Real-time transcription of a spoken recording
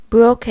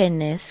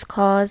Brokenness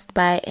caused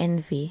by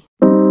envy.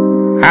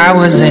 I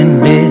was in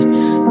bits,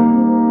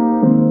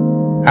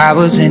 I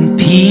was in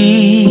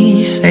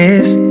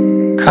pieces,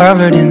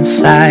 covered in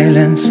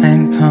silence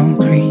and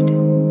concrete.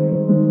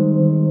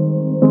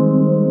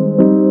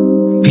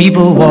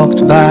 People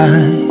walked by,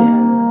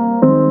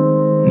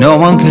 no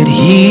one could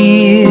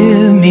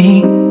hear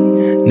me,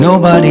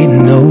 nobody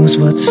knows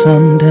what's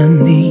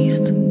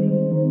underneath.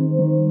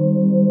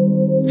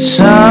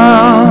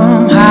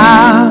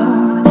 Somehow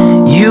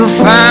you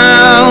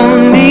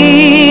found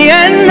me,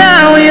 and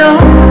now you're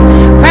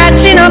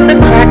patching up the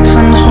cracks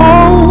and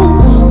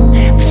holes,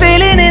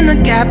 filling in the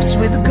gaps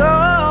with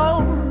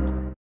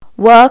gold.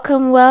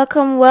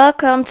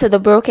 Welcome to the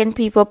Broken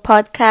People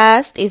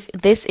podcast. If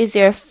this is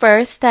your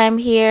first time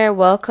here,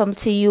 welcome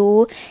to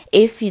you.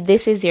 If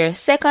this is your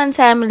second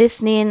time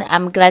listening,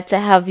 I'm glad to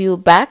have you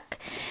back.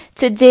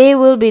 Today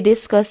we'll be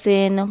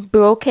discussing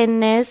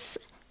brokenness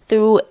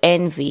through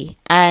envy,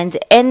 and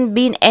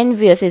being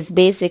envious is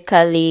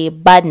basically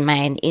bad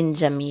mind in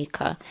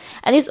Jamaica,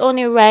 and it's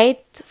only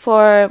right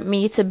for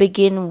me to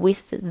begin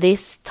with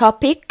this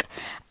topic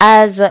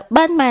as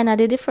bad mind are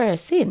the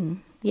first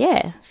sin.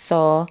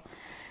 So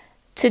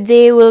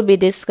today we'll be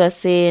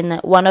discussing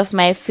one of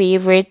my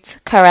favorite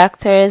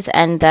characters,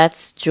 and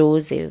that's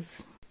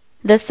Joseph.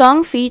 The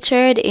song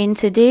featured in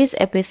today's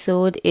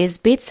episode is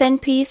Bits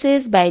and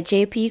Pieces by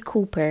J.P.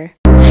 Cooper.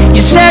 You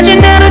said you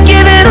never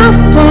give it up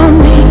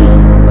on me.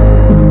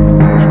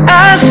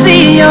 I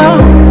see your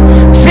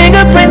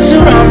fingerprints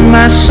around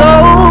my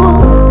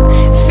soul,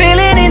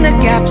 filling in the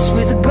gaps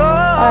with gold.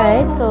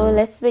 Alright, so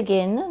let's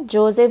begin.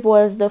 Joseph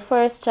was the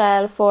first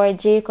child for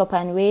Jacob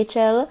and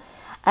Rachel,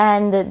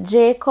 and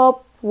Jacob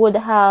would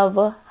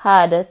have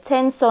had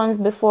 10 sons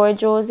before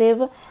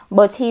Joseph,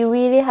 but he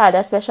really had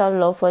a special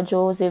love for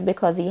Joseph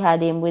because he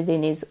had him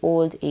within his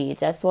old age.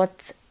 That's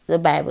what the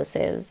Bible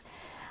says.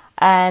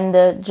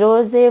 And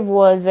Joseph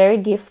was very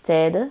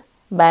gifted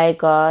by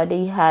God.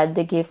 He had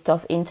the gift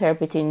of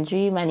interpreting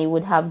dreams, and he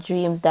would have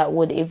dreams that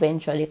would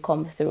eventually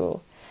come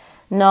through.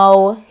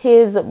 Now,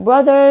 his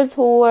brothers,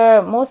 who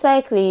were most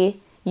likely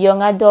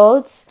young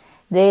adults,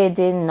 they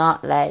did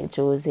not like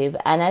Joseph.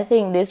 And I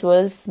think this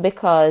was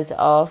because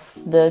of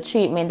the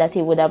treatment that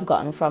he would have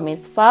gotten from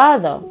his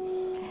father.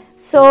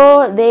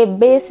 So they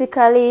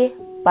basically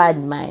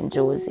bad-mind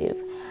Joseph.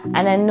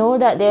 And I know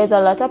that there's a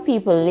lot of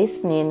people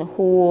listening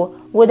who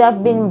would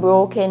have been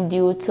broken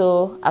due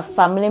to a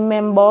family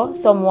member,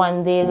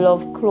 someone they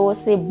love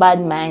closely,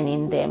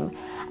 bad-minding them.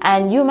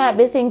 And you might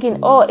be thinking,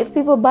 oh, if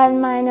people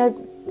bad-mind,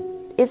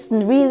 it's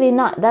really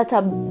not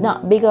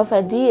big of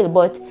a deal.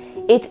 But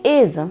it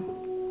is.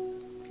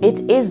 It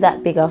is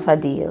that big of a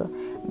deal,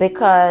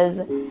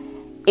 because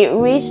it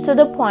reached to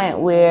the point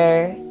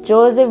where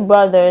Joseph's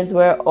brothers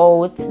were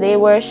out. They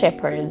were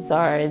shepherds,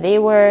 or they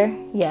were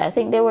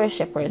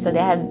shepherds. So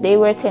they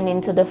were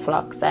tending to the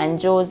flocks, and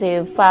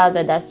Joseph's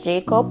father, that's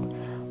Jacob,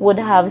 would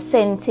have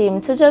sent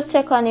him to just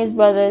check on his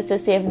brothers to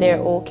see if they're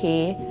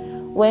okay.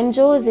 When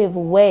Joseph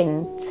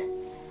went,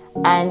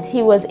 and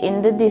he was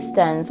in the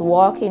distance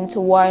walking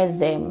towards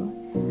them,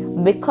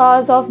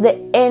 because of the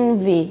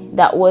envy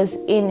that was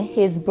in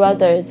his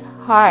brother's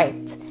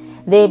heart,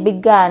 they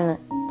began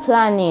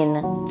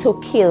planning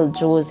to kill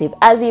Joseph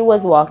as he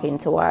was walking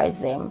towards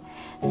them.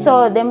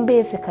 So them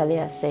basically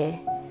I say,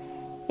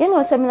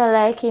 similar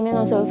like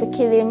him, so if we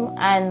kill him,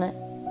 and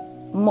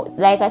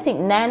I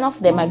think 9 of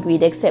them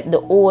agreed except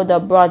the older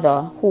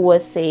brother, who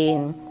was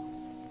saying,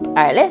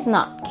 alright, let's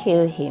not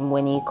kill him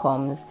when he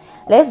comes.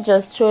 Let's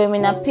just throw him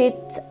in a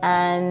pit,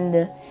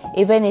 and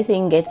if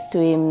anything gets to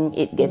him,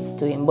 it gets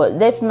to him. But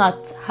let's not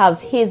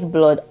have his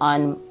blood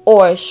on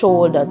our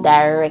shoulder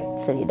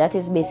directly. That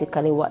is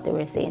basically what they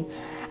were saying.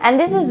 And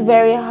this is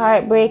very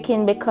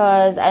heartbreaking,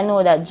 because I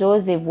know that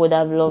Joseph would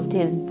have loved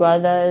his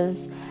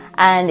brothers.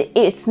 And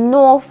it's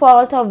no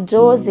fault of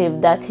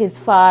Joseph that his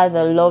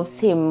father loves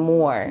him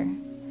more.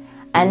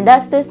 And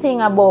that's the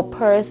thing about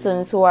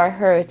persons who are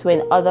hurt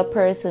when other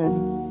persons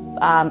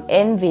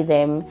envy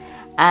them.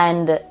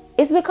 And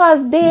it's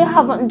because they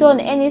haven't done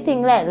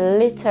anything, like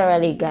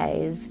literally,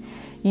 guys.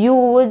 You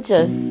would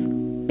just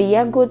be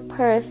a good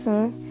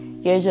person.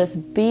 You're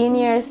just being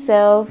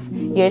yourself.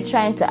 You're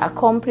trying to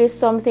accomplish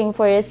something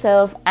for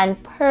yourself.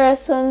 And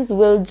persons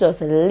will just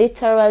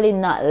literally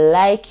not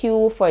like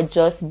you for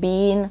just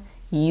being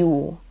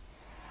you.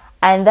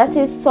 And that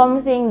is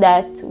something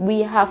that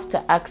we have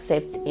to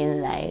accept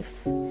in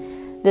life.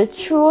 The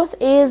truth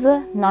is,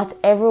 not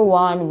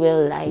everyone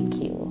will like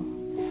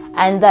you.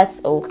 And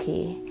that's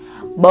okay.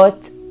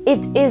 But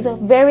it is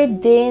very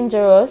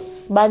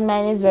dangerous. Bad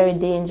mind is very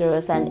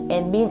dangerous,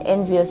 and being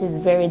envious is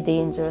very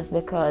dangerous,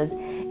 because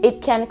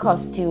it can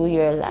cost you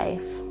your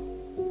life.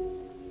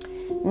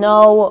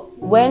 Now,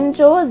 when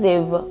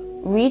Joseph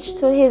reached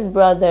to his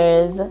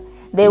brothers,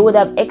 they would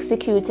have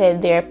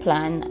executed their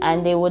plan,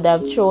 and they would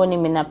have thrown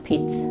him in a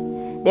pit.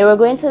 They were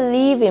going to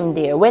leave him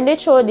there. When they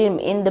threw him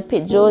in the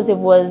pit, Joseph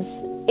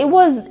was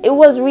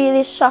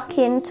really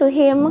shocking to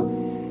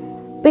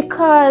him,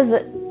 because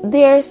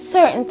there are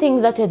certain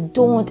things that you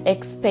don't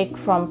expect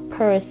from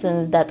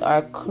persons that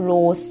are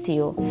close to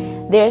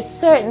you. There are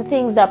certain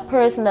things that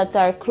persons that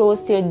are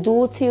close to you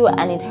do to you,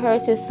 and it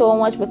hurts you so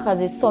much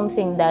because it's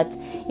something that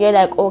you're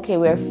like, okay,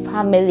 we're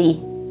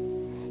family.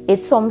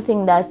 It's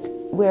something that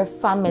we're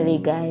family,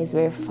 guys.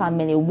 We're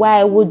family.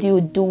 Why would you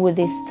do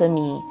this to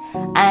me?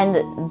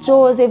 And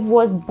Joseph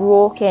was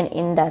broken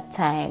in that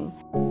time.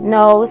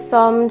 Now,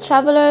 some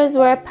travelers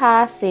were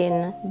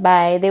passing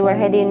by. They were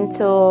heading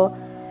to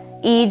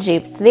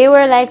Egypt. They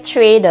were like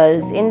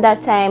traders. In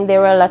that time, there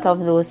were a lot of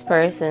those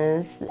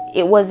persons.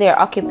 It was their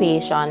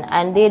occupation.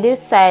 And they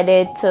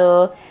decided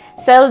to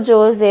sell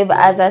Joseph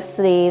as a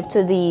slave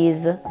to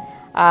these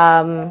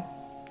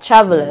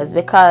travelers,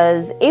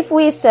 because if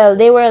we sell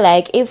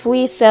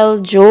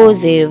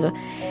Joseph,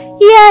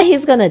 yeah,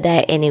 he's gonna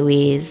die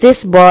anyways.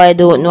 This boy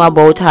don't know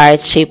about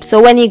hardship,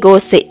 so when he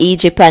goes to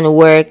Egypt and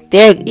work,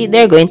 they're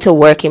going to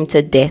work him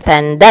to death,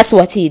 and that's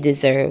what he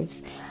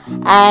deserves.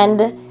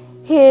 And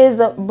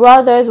his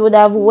brothers would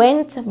have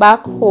went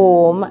back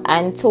home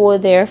and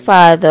told their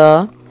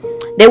father.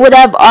 They would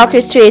have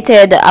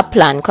orchestrated a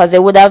plan, because they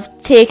would have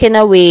taken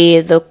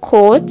away the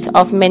coat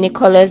of many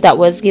colors that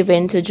was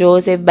given to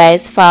Joseph by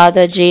his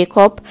father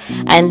Jacob,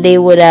 and they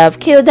would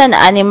have killed an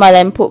animal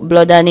and put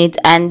blood on it,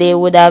 and they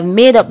would have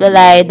made up the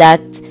lie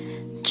that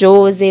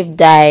Joseph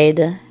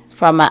died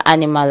from an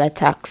animal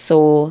attack.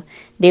 So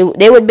they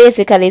would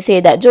basically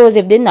say that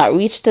Joseph did not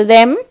reach to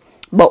them,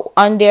 but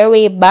on their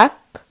way back,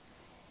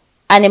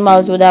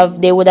 animals would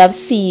have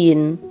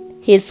seen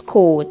his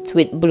coat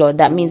with blood.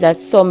 That means that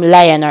some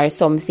lion or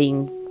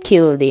something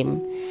killed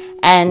him.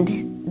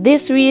 And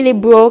this really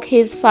broke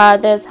his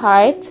father's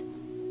heart.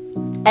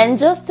 And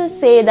just to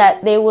say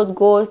that they would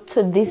go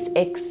to this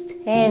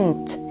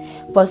extent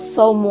for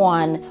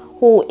someone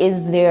who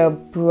is their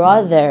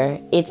brother,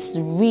 it's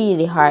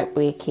really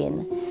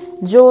heartbreaking.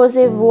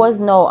 Joseph was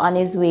now on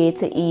his way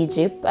to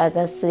Egypt as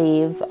a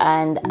slave,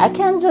 and I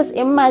can just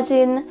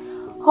imagine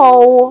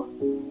how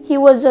he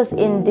was just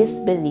in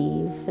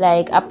disbelief.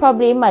 Like, I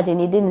probably imagine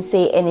he didn't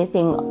say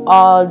anything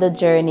all the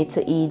journey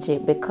to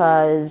Egypt,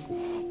 because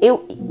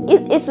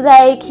it's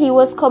like he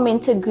was coming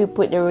to grip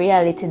with the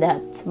reality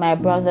that my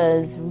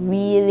brothers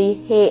really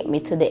hate me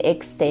to the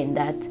extent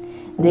that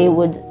they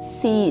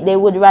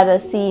would rather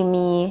see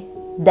me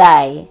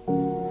die.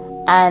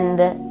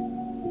 And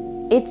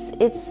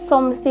it's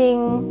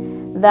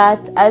something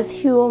that as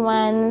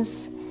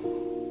humans,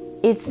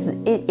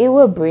 it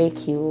will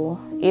break you.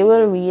 It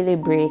will really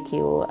break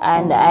you.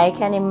 And I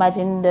can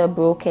imagine the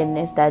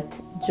brokenness that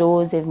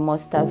Joseph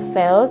must have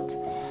felt.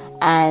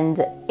 And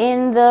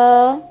in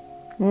the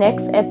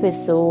next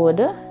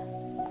episode,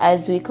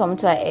 as we come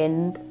to an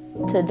end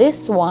to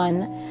this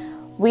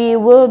one, we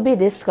will be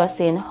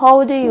discussing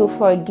how do you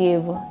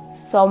forgive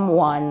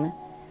someone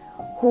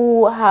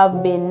who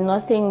have been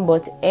nothing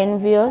but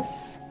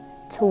envious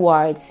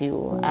towards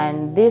you.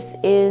 And this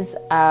is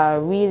a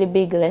really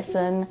big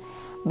lesson,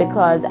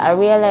 because I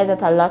realize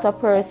that a lot of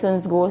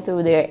persons go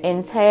through their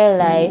entire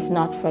life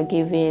not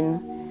forgiving.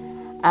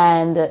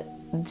 And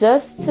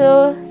just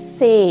to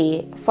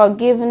say,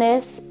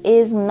 forgiveness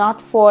is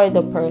not for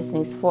the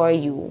person, it's for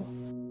you.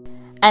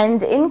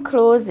 And in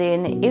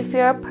closing, if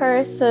you're a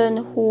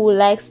person who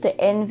likes to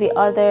envy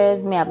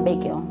others, may I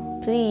beg you,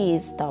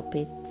 please stop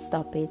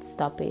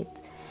it.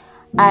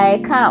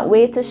 I can't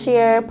wait to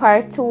share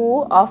part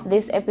 2 of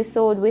this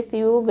episode with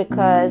you,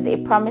 because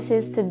it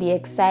promises to be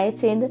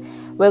exciting.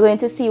 We're going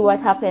to see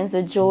what happens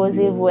to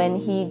Joseph when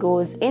he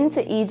goes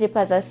into Egypt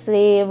as a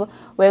slave.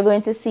 We're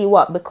going to see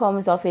what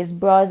becomes of his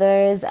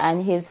brothers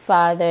and his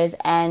fathers.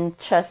 And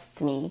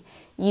trust me,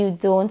 you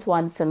don't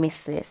want to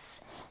miss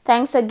this.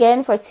 Thanks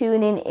again for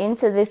tuning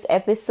into this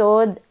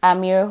episode.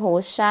 I'm your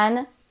host,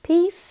 Shan.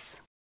 Peace.